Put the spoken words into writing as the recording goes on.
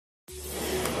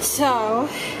So,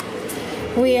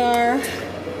 we are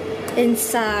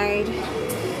inside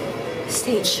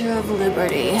Statue of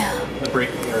Liberty. The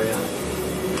break area.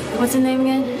 What's the name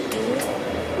again?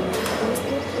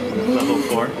 Level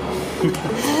 4.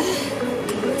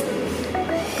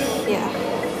 Yeah.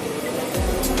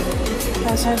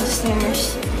 Those are the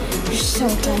stairs. They're so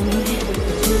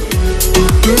tiny.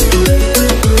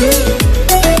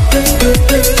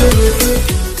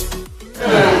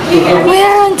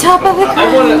 We're on top of the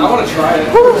crown. I want to try it.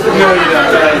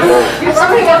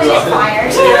 Somebody else is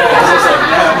fired.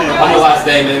 On the last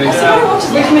day, maybe. I watch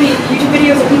way too many YouTube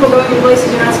videos of people going to places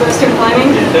you're not supposed to and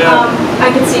climbing.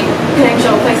 I can see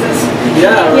potential places.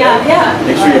 Yeah. Yeah.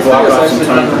 Make sure you block off some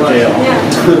time for jail.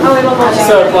 Yeah. Oh, I love watching.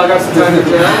 So, block off some time for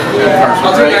jail? Yeah.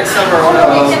 I'll do it next summer.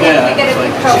 Yeah.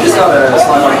 She just got a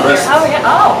slime on the wrist. Oh, yeah.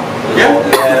 Oh.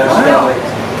 Yeah.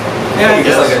 Yeah,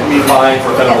 just like a fine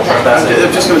for federal trespassing.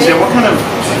 I'm just going to say, what kind of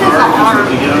charges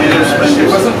did you get on the It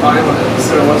wasn't violent,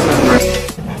 so it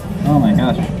wasn't. Oh my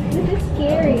gosh. This is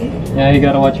scary. Yeah, you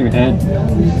gotta watch your head.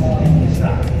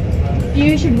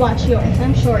 You should watch yours.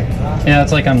 I'm short. Yeah,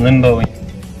 it's like I'm limboing.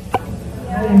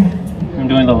 I'm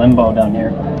doing the limbo down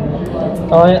here.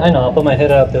 Oh, I know. I'll put my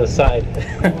head out to the side.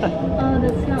 Oh,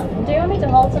 that's not. Do you want me to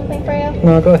hold something for you?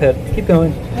 No, go ahead. Keep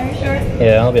going. Are you sure?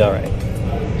 Yeah, I'll be alright.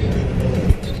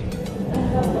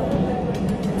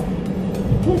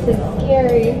 This is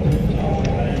scary.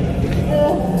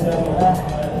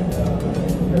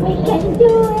 We can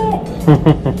do it!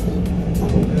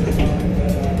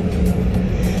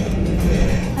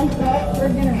 I thought we were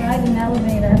gonna ride an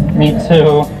elevator. Me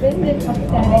too. This is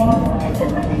upsetting.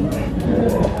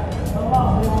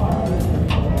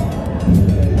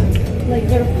 Like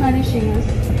they're punishing us.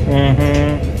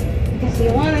 Mm-hmm. Because they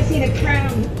want to see the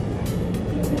crown.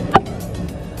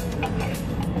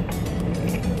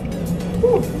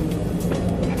 Whew.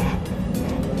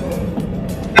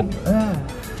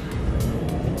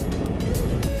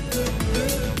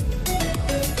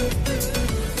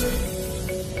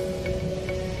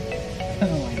 Oh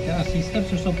my gosh, these steps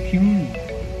are so puny.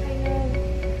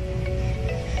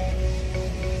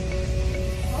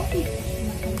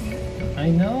 I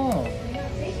know.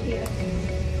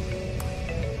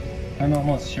 I'm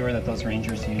almost sure that those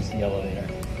rangers use the elevator.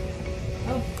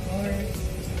 Of course.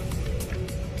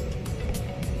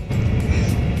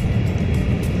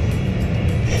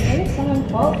 What if someone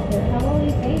falls there? How will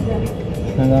they save them?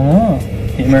 I don't know.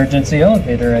 The emergency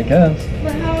elevator, I guess.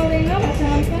 But how will they know if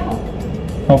someone fell?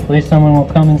 Hopefully someone will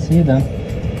come and see them.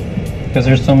 Because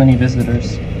there's so many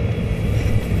visitors.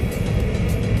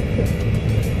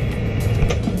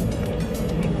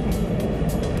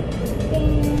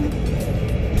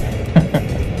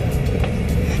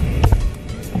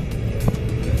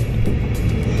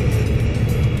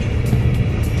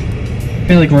 I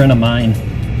feel like we're in a mine.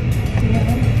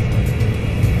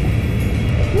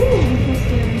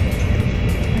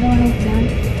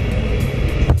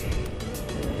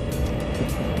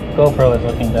 GoPro is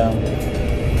looking down.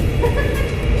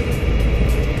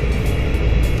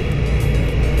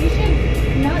 You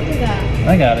should not do that.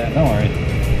 I got it, don't worry.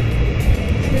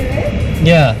 There is?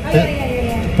 Yeah, Oh,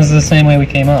 yeah. this is the same way we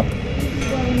came up.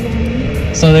 Going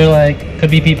down. So they're like,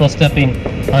 could be people stepping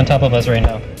on top of us right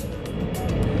now.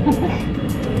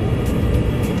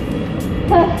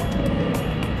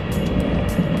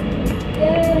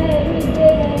 Yay, we did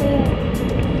it.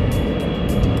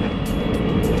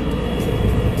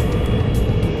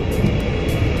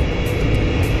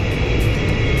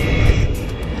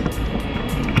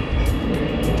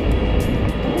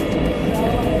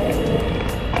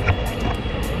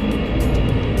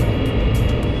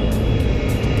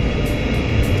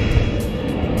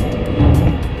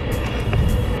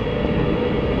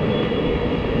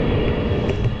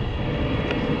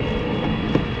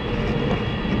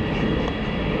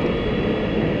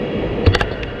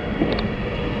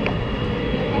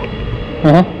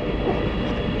 Uh-huh.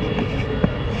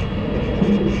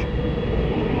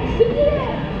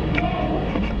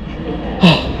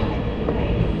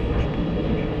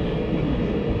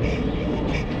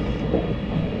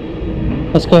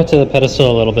 Let's go up to the pedestal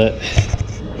a little bit.